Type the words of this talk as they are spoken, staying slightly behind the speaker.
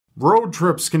Road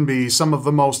trips can be some of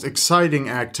the most exciting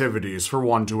activities for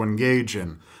one to engage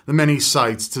in. The many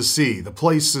sights to see, the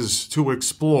places to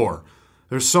explore.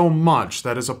 There's so much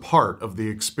that is a part of the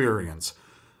experience.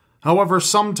 However,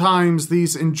 sometimes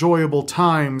these enjoyable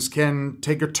times can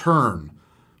take a turn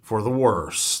for the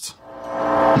worst.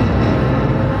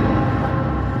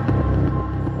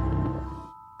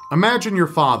 Imagine your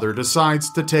father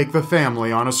decides to take the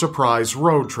family on a surprise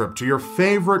road trip to your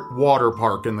favorite water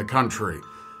park in the country.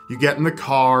 You get in the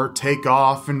car, take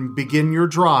off, and begin your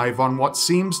drive on what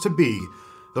seems to be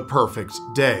the perfect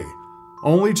day,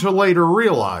 only to later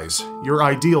realize your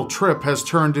ideal trip has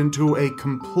turned into a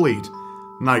complete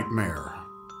nightmare.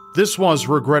 This was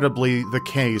regrettably the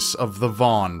case of the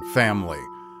Vaughn family.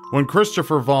 When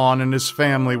Christopher Vaughn and his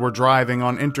family were driving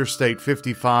on Interstate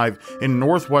 55 in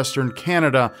northwestern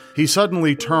Canada, he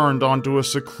suddenly turned onto a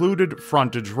secluded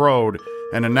frontage road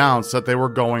and announced that they were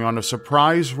going on a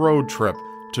surprise road trip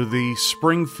to the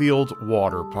Springfield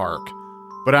Water Park.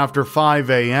 But after 5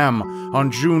 a.m.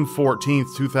 on June 14,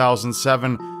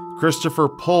 2007, Christopher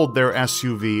pulled their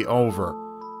SUV over.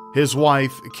 His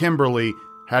wife, Kimberly,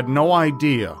 had no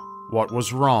idea what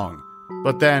was wrong.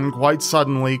 But then, quite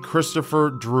suddenly, Christopher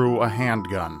drew a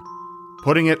handgun.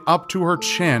 Putting it up to her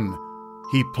chin,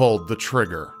 he pulled the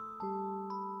trigger.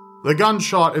 The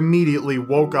gunshot immediately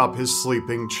woke up his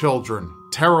sleeping children.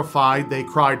 Terrified, they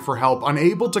cried for help,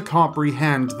 unable to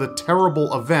comprehend the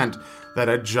terrible event that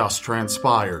had just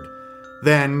transpired.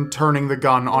 Then, turning the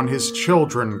gun on his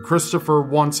children, Christopher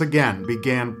once again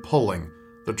began pulling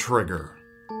the trigger.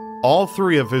 All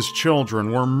three of his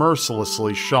children were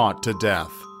mercilessly shot to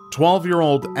death.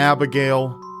 12-year-old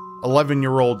Abigail,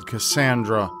 11-year-old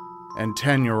Cassandra, and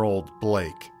 10-year-old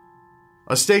Blake.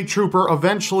 A state trooper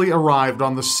eventually arrived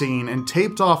on the scene and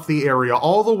taped off the area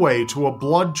all the way to a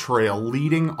blood trail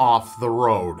leading off the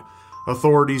road.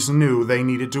 Authorities knew they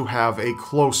needed to have a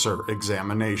closer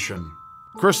examination.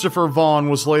 Christopher Vaughn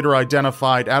was later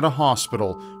identified at a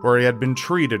hospital where he had been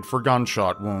treated for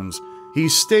gunshot wounds. He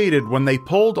stated when they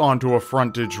pulled onto a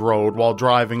frontage road while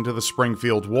driving to the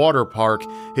Springfield Water Park,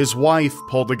 his wife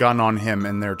pulled a gun on him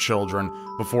and their children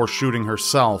before shooting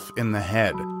herself in the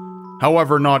head.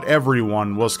 However, not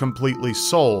everyone was completely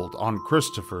sold on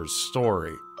Christopher's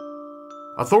story.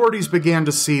 Authorities began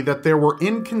to see that there were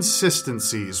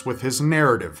inconsistencies with his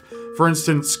narrative. For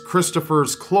instance,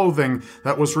 Christopher's clothing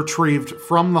that was retrieved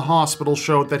from the hospital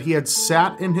showed that he had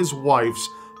sat in his wife's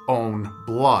own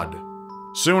blood.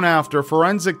 Soon after,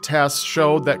 forensic tests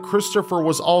showed that Christopher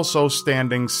was also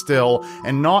standing still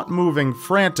and not moving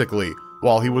frantically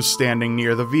while he was standing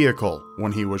near the vehicle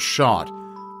when he was shot.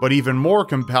 But even more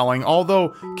compelling,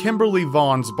 although Kimberly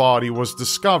Vaughn's body was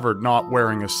discovered not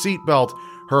wearing a seatbelt,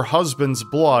 her husband's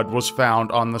blood was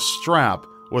found on the strap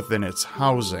within its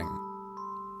housing.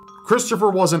 Christopher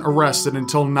wasn't arrested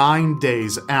until 9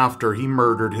 days after he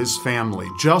murdered his family,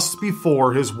 just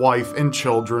before his wife and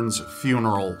children's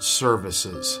funeral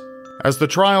services. As the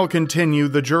trial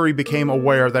continued, the jury became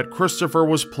aware that Christopher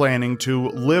was planning to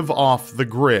live off the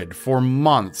grid for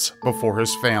months before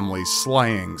his family's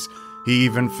slayings. He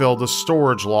even filled a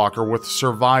storage locker with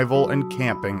survival and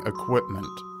camping equipment.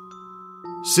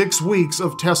 6 weeks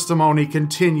of testimony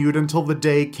continued until the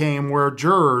day came where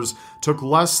jurors took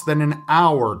less than an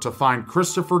hour to find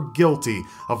Christopher guilty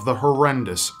of the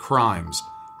horrendous crimes.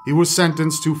 He was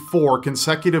sentenced to 4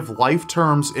 consecutive life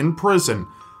terms in prison,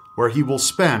 where he will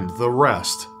spend the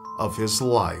rest of his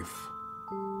life.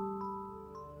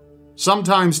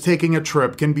 Sometimes taking a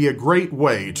trip can be a great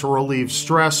way to relieve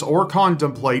stress or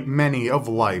contemplate many of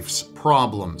life's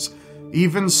problems.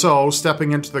 Even so,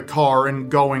 stepping into the car and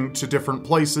going to different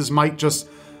places might just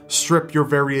strip your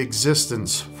very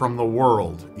existence from the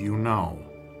world you know.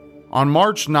 On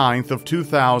March 9th of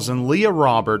 2000, Leah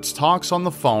Roberts talks on the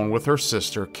phone with her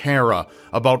sister Kara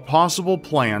about possible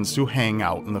plans to hang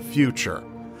out in the future.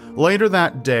 Later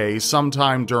that day,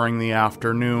 sometime during the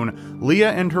afternoon,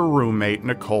 Leah and her roommate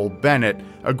Nicole Bennett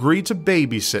agreed to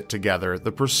babysit together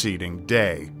the preceding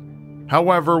day.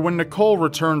 However, when Nicole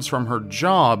returns from her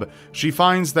job, she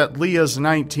finds that Leah's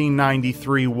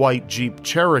 1993 white Jeep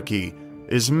Cherokee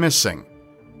is missing.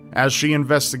 As she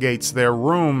investigates their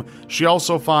room, she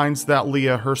also finds that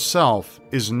Leah herself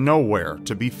is nowhere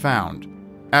to be found.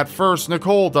 At first,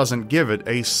 Nicole doesn't give it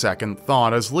a second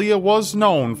thought, as Leah was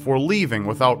known for leaving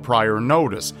without prior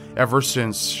notice ever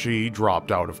since she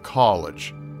dropped out of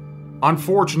college.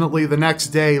 Unfortunately, the next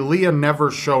day, Leah never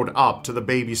showed up to the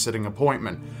babysitting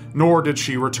appointment, nor did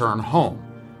she return home.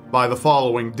 By the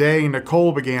following day,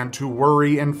 Nicole began to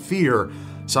worry and fear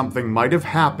something might have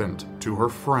happened to her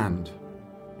friend.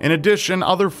 In addition,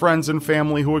 other friends and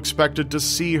family who expected to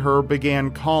see her began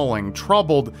calling,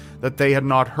 troubled that they had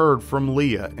not heard from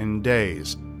Leah in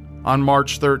days. On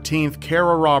March 13th,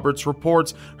 Kara Roberts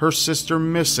reports her sister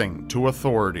missing to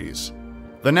authorities.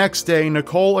 The next day,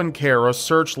 Nicole and Kara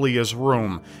search Leah's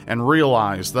room and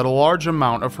realize that a large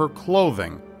amount of her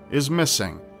clothing is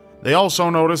missing. They also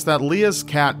notice that Leah's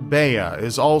cat Bea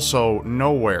is also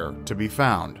nowhere to be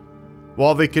found.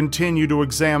 While they continue to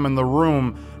examine the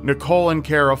room, Nicole and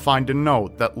Kara find a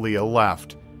note that Leah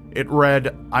left. It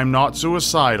read, "I'm not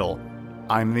suicidal,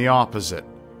 I'm the opposite."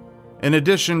 In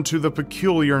addition to the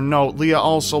peculiar note, Leah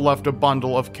also left a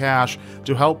bundle of cash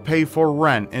to help pay for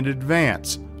rent in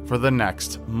advance for the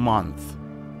next month.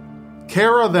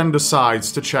 Kara then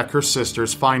decides to check her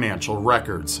sister's financial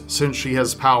records, since she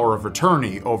has power of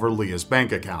attorney over Leah's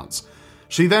bank accounts.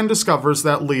 She then discovers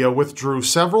that Leah withdrew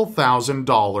several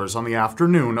 $1,000s on the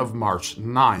afternoon of March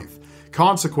 9th,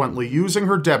 consequently using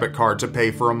her debit card to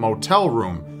pay for a motel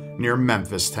room near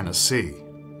Memphis, Tennessee.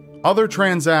 Other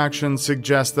transactions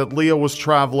suggest that Leah was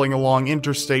traveling along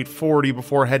Interstate 40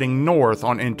 before heading north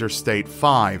on Interstate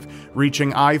 5,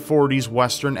 reaching I-40's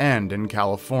western end in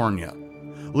California.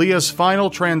 Leah's final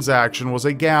transaction was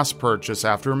a gas purchase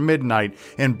after midnight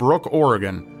in Brook,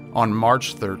 Oregon on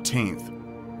March 13th.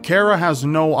 Kara has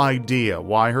no idea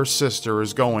why her sister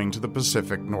is going to the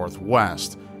Pacific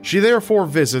Northwest. She therefore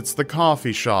visits the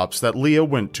coffee shops that Leah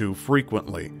went to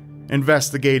frequently.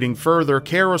 Investigating further,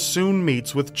 Kara soon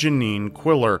meets with Janine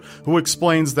Quiller, who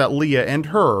explains that Leah and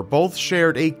her both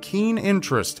shared a keen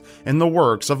interest in the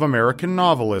works of American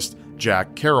novelist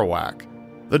Jack Kerouac.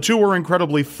 The two were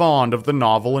incredibly fond of the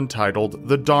novel entitled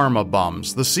The Dharma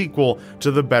Bums, the sequel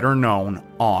to the better-known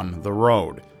On the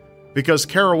Road. Because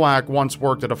Kerouac once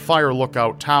worked at a fire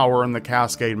lookout tower in the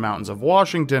Cascade Mountains of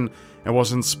Washington and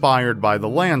was inspired by the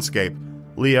landscape,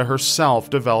 Leah herself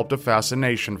developed a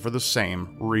fascination for the same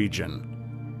region.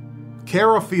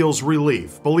 Kara feels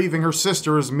relief, believing her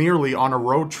sister is merely on a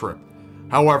road trip.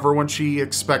 However, when she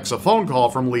expects a phone call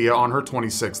from Leah on her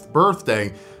 26th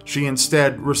birthday, she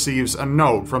instead receives a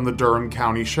note from the Durham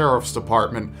County Sheriff's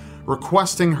Department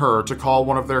requesting her to call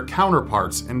one of their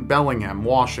counterparts in Bellingham,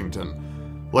 Washington.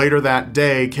 Later that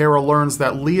day, Kara learns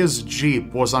that Leah's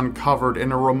Jeep was uncovered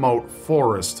in a remote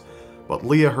forest, but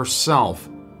Leah herself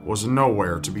was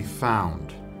nowhere to be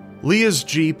found. Leah's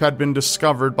Jeep had been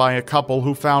discovered by a couple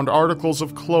who found articles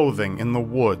of clothing in the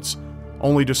woods,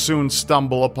 only to soon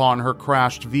stumble upon her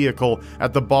crashed vehicle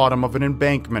at the bottom of an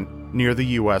embankment near the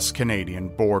US-Canadian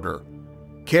border.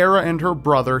 Kara and her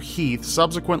brother Heath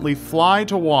subsequently fly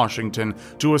to Washington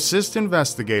to assist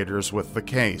investigators with the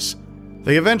case.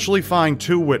 They eventually find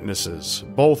two witnesses,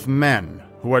 both men,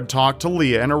 who had talked to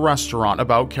Leah in a restaurant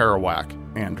about Kerouac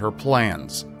and her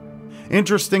plans.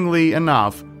 Interestingly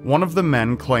enough, one of the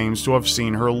men claims to have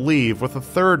seen her leave with a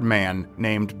third man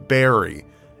named Barry,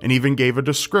 and even gave a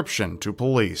description to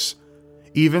police.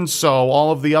 Even so,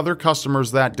 all of the other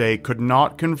customers that day could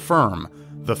not confirm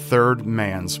the third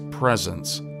man's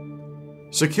presence.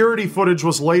 Security footage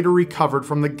was later recovered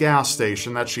from the gas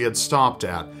station that she had stopped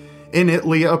at. In it,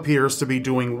 Leah appears to be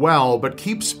doing well, but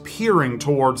keeps peering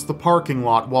towards the parking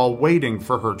lot while waiting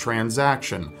for her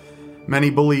transaction. Many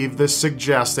believe this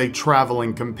suggests a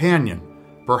traveling companion,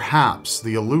 perhaps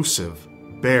the elusive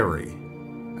Barry.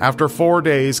 After 4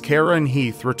 days, Kara and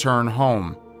Heath return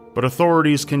home, but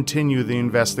authorities continue the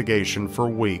investigation for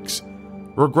weeks.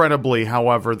 Regrettably,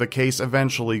 however, the case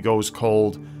eventually goes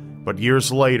cold, but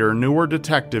years later, newer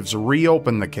detectives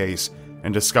reopen the case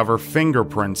and discover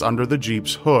fingerprints under the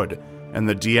Jeep's hood and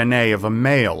the DNA of a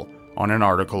male on an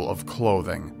article of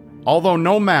clothing. Although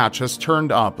no match has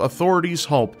turned up, authorities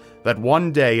hope that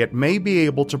one day it may be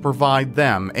able to provide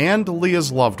them and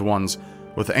Leah's loved ones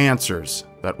with answers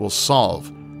that will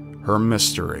solve her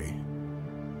mystery.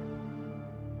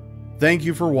 Thank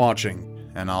you for watching,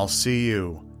 and I'll see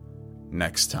you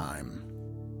next time.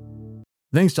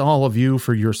 Thanks to all of you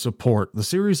for your support. The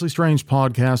Seriously Strange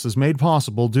podcast is made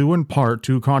possible due in part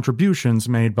to contributions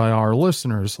made by our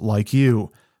listeners like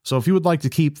you. So if you would like to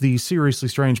keep the Seriously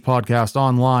Strange podcast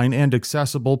online and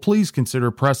accessible, please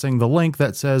consider pressing the link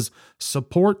that says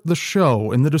Support the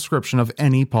Show in the description of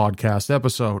any podcast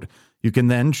episode. You can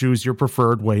then choose your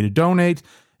preferred way to donate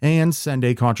and send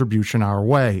a contribution our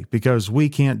way, because we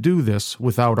can't do this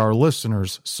without our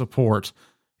listeners' support.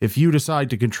 If you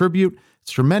decide to contribute,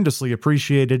 it's tremendously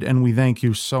appreciated, and we thank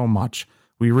you so much.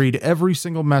 We read every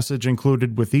single message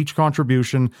included with each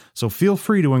contribution, so feel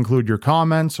free to include your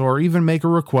comments or even make a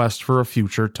request for a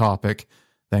future topic.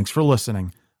 Thanks for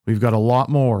listening. We've got a lot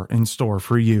more in store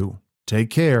for you.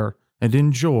 Take care and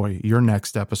enjoy your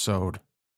next episode.